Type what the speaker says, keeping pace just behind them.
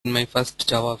in my first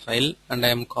Java file, and I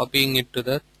am copying it to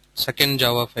the second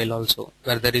Java file also,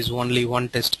 where there is only one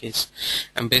test case.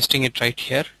 I'm pasting it right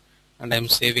here and I'm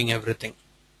saving everything.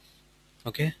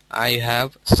 Okay, I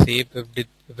have saved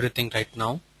everything right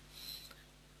now.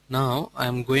 Now I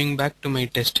am going back to my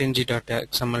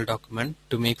testng.xml document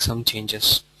to make some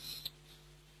changes.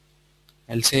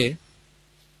 I'll say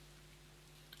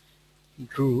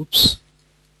groups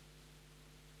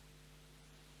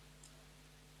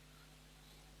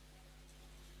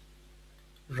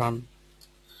run.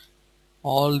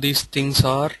 All these things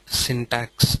are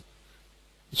syntax,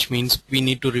 which means we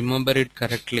need to remember it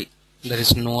correctly. There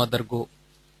is no other go.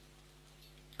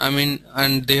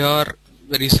 And they are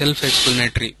very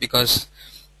self-explanatory because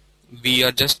we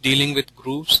are just dealing with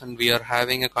groups and we are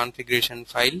having a configuration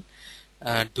file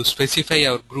to specify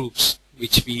our groups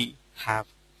which we have.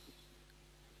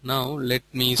 Now let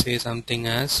me say something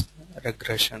as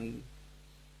regression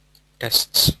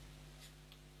tests.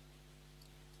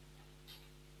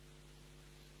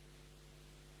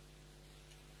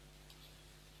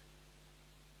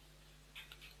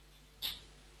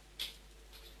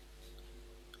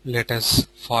 Let us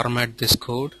format this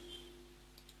code.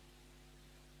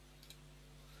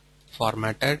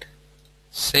 Formatted,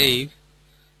 save,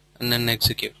 and then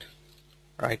execute.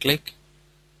 Right click,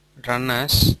 run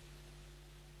as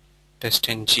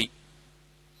testng.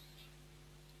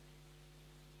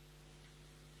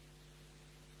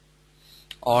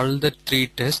 All the three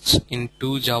tests in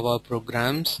two Java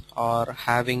programs are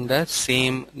having the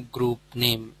same group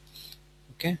name.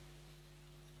 Okay,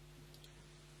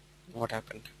 what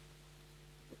happened?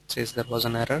 It says there was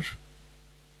an error.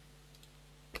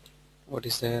 What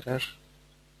is the error?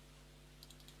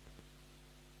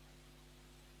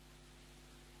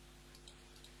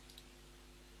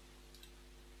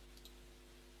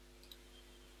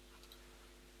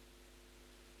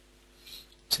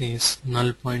 It says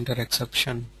null pointer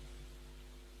exception.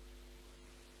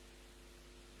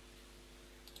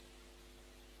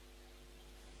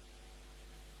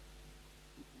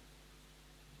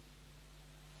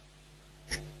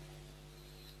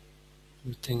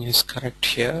 Everything is correct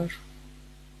here.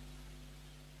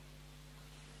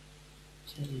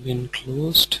 Been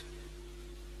closed.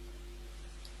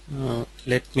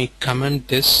 Let me comment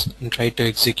this and try to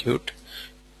execute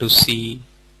to see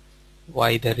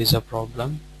why there is a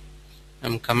problem.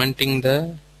 I'm commenting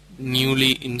the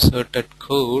newly inserted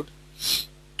code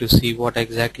to see what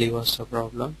exactly was the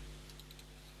problem.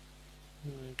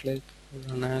 Click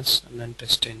run as and then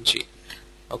testng.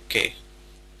 Okay,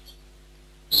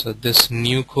 so this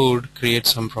new code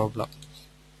creates some problem.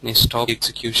 Let me stop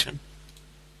execution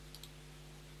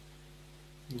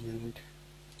and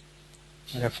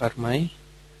refer my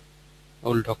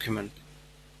old document.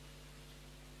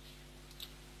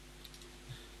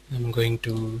 I'm going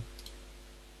to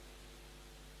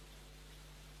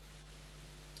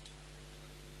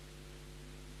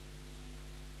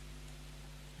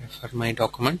refer my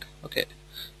document. Okay,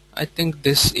 I think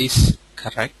this is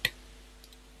correct.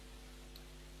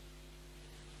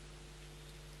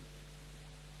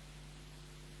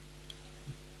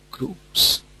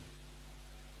 Groups.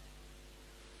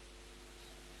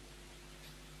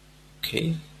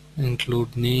 Okay,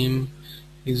 include name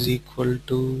is equal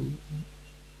to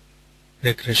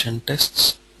regression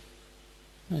tests.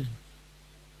 And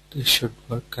this should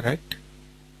work correct.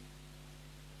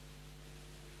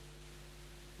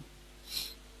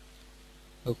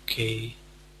 Okay,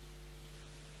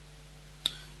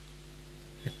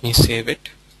 let me save it.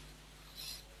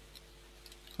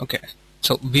 Okay,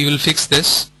 so we will fix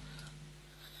this.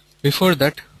 Before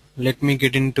that, let me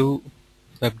get into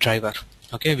WebDriver.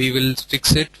 Okay, we will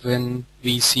fix it when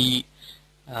we see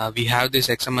we have this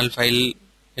XML file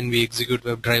when we execute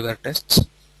WebDriver tests.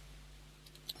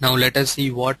 Now let us see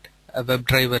what a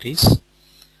WebDriver is.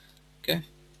 Okay,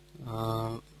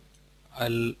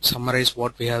 I'll summarize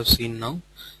what we have seen now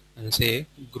and say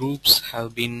groups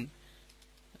have been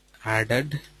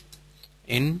added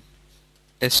in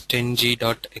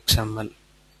testng.xml.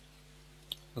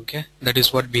 Okay, that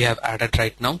is what we have added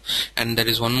right now, and there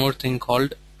is one more thing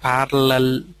called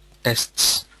parallel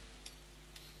tests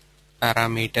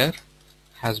parameter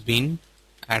has been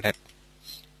added.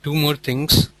 Two more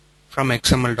things from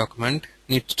XML document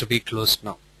needs to be closed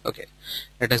now. Okay,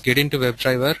 let us get into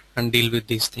WebDriver and deal with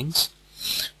these things.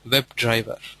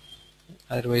 WebDriver,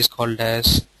 otherwise called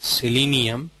as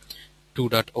Selenium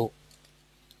 2.0.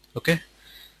 Okay,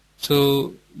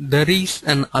 so there is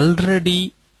an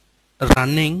already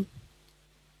running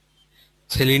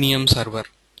Selenium server.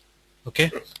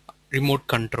 Okay, remote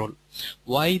control.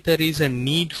 Why there is a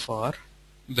need for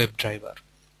WebDriver?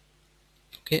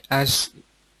 Okay, as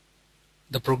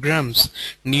the programs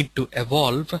need to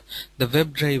evolve, the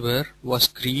WebDriver was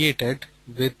created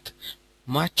with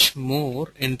much more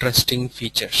interesting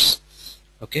features.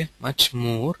 Okay, much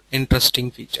more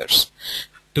interesting features.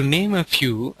 To name a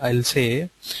few, I'll say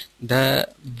the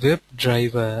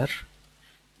WebDriver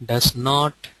does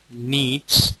not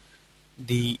needs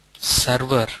the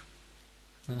server,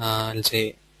 I'll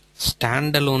say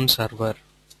standalone server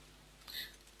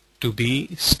to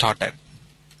be started.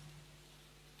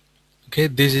 Okay,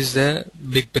 this is the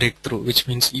big breakthrough, which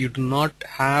means you do not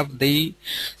have the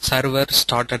server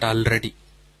started already.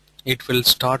 It will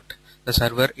start the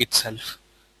server itself.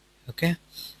 Okay,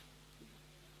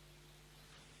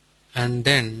 and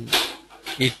then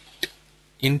it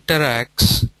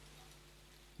interacts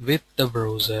with the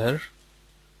browser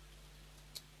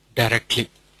directly,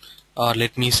 or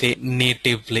let me say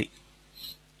natively.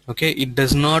 Okay, it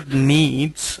does not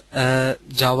needs a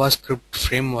JavaScript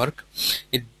framework.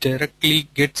 It directly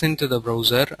gets into the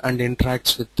browser and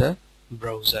interacts with the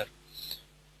browser.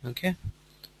 Okay,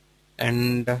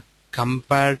 and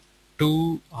compared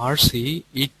to RC,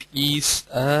 it is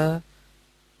a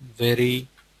very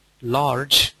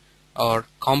large or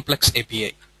complex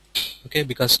API. Okay,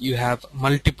 because you have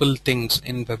multiple things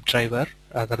in WebDriver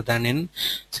rather than in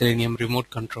Selenium Remote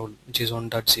Control, which is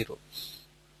 1.0.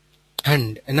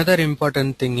 And another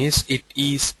important thing is it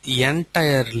is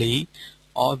entirely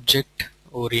object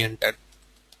oriented.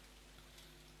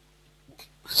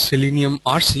 Selenium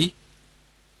RC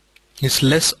is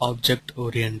less object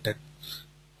oriented.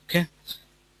 Okay,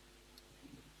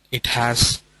 it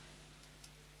has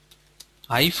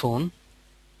iPhone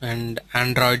and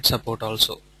Android support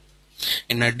also.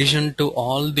 In addition to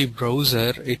all the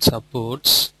browser it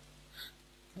supports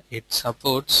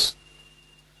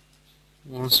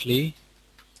mostly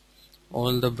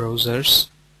all the browsers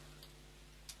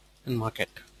in market.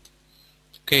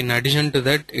 Okay, in addition to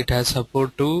that, it has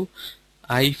support to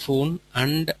iPhone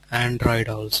and Android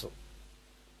also.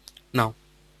 Now,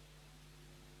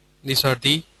 these are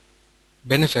the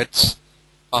benefits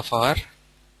of our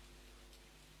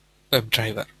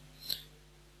WebDriver.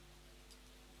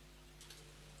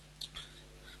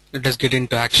 Let us get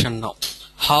into action now.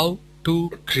 How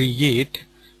to create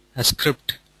a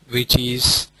script which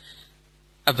is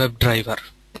a WebDriver,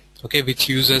 okay, which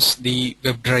uses the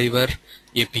WebDriver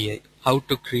API. How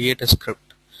to create a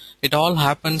script. It all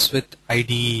happens with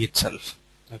IDE itself.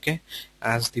 Okay,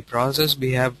 as the process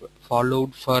we have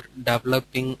followed for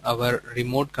developing our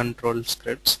remote control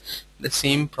scripts, the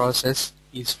same process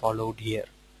is followed here.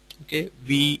 Okay,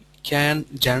 we can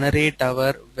generate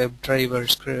our WebDriver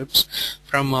scripts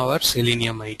from our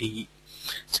Selenium IDE.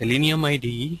 Selenium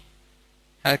IDE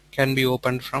can be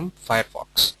opened from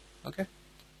Firefox. Okay,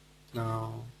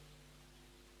 now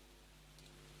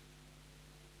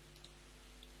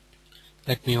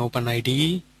let me open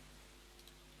IDE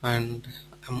and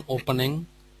I'm opening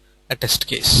a test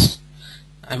case.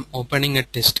 I'm opening a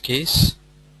test case.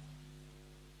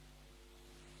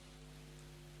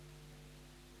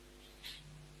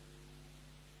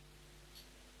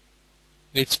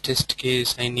 Which test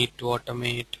case I need to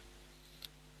automate?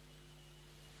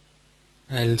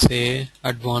 I'll say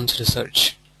advanced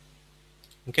research.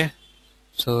 Okay,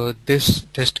 so this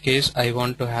test case I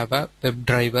want to have a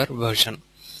WebDriver version.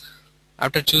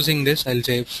 After choosing this, I'll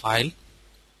say file,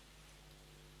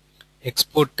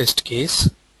 export test case.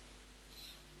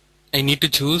 I need to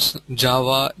choose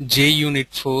Java JUnit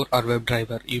 4 or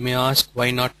WebDriver. You may ask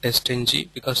why not TestNG,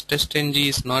 because TestNG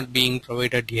is not being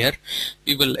provided here.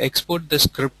 We will export the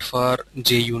script for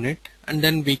JUnit and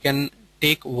then we can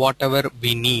take whatever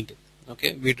we need.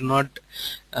 Okay, we do not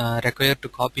require to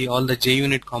copy all the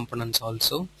JUnit components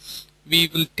also. We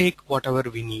will take whatever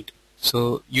we need.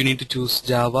 So you need to choose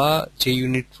Java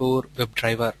JUnit 4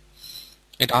 WebDriver.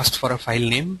 It asks for a file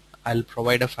name. I'll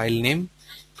provide a file name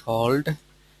called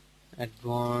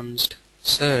advanced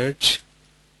search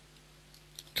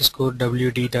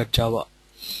 _wd.java.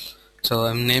 So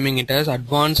I'm naming it as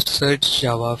advanced search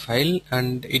Java file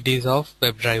and it is of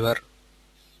WebDriver.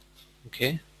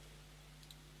 Okay,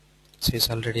 it says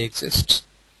already exists.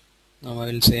 Now I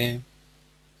will say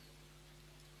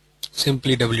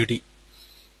simply wd.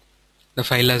 The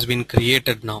file has been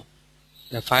created now.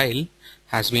 The file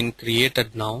has been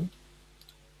created now.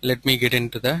 Let me get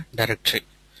into the directory.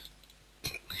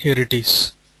 Here it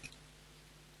is.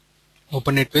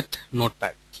 Open it with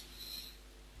Notepad.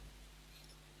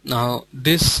 Now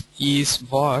this is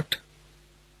what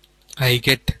I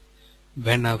get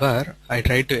whenever I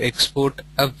try to export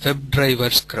a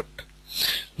WebDriver script.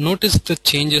 Notice the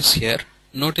changes here.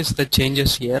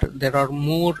 There are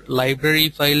more library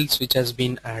files which has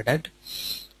been added.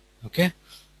 Okay,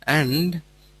 and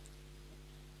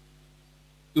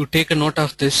you take a note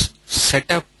of this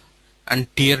setup and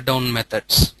tear down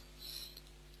methods.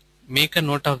 Make a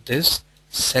note of this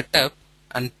setup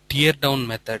and tear down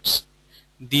methods.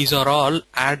 These are all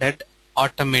added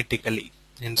automatically.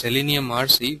 In Selenium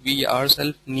RC, we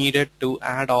ourselves needed to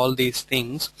add all these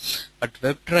things, but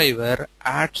WebDriver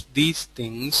adds these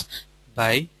things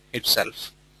by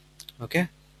itself. Okay.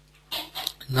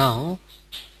 Now,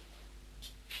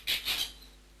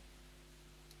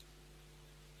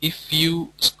 if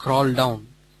you scroll down,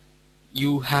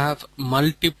 you have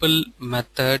multiple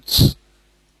methods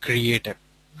created.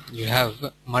 You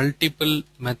have multiple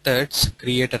methods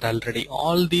created already.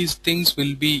 All these things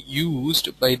will be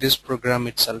used by this program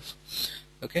itself.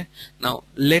 Okay. Now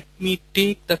let me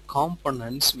take the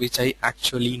components which I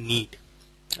actually need.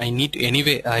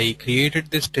 Anyway, I created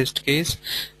this test case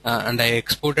and I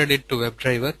exported it to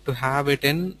WebDriver to have it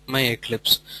in my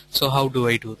Eclipse. So how do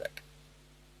I do that?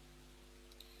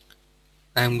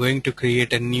 I am going to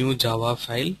create a new Java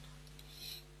file.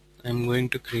 I am going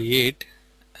to create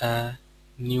a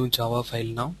new Java file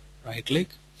now. Right click,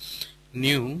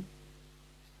 new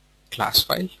class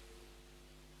file.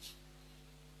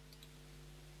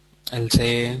 I'll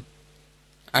say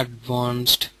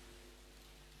advanced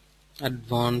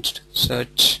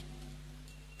search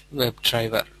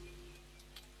WebDriver,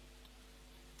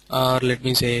 or let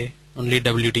me say only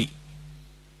WD.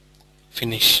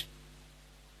 Finish.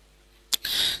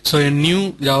 So a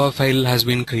new Java file has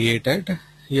been created.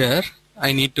 Here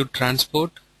I need to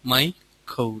transport my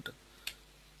code.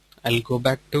 I'll go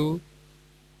back to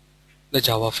the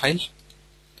Java file.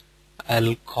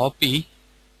 I'll copy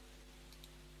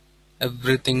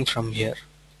everything from here,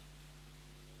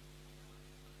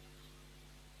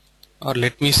 or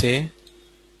let me say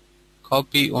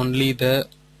copy only the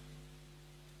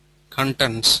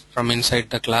contents from inside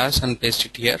the class and paste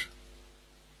it here.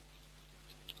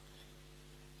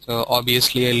 So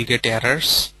obviously I'll get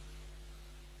errors.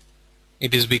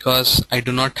 It is because I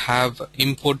do not have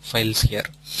import files here.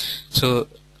 So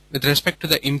with respect to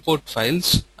the import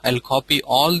files, I'll copy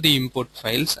all the import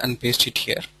files and paste it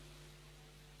here.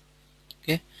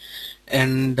 Okay,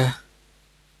 and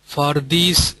for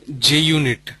these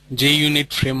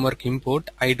JUnit framework import,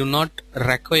 I do not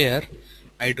require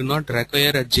a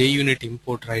JUnit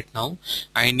import right now.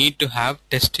 I need to have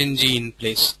TestNG in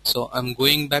place. So I'm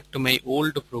going back to my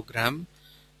old program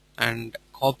and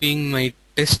copying my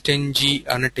TestNG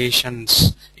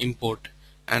annotations import,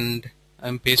 and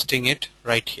I'm pasting it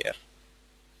right here.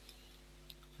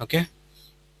 Okay.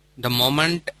 The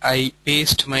moment I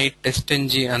paste my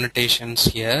TestNG annotations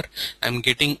here, I'm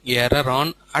getting error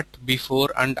on at before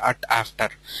and at after,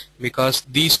 because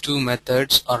these two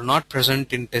methods are not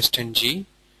present in TestNG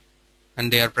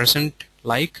and they are present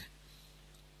like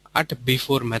at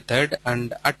before method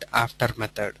and at after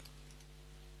method.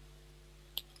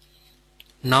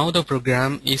 Now the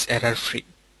program is error free.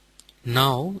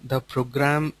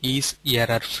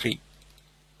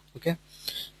 Okay,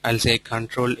 I'll say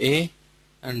Control A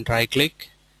and right click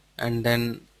and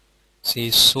then say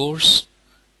source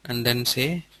and then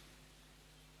say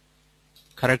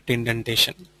correct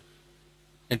indentation.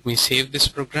 Let me save this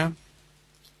program.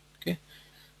 Okay,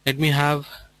 let me have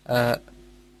a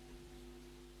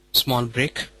small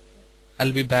break.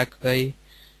 I'll be back by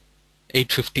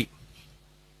 8:50.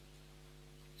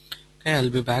 Okay,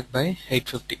 I'll be back by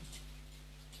 8:50.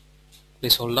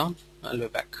 Please hold on. I'll be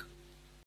back.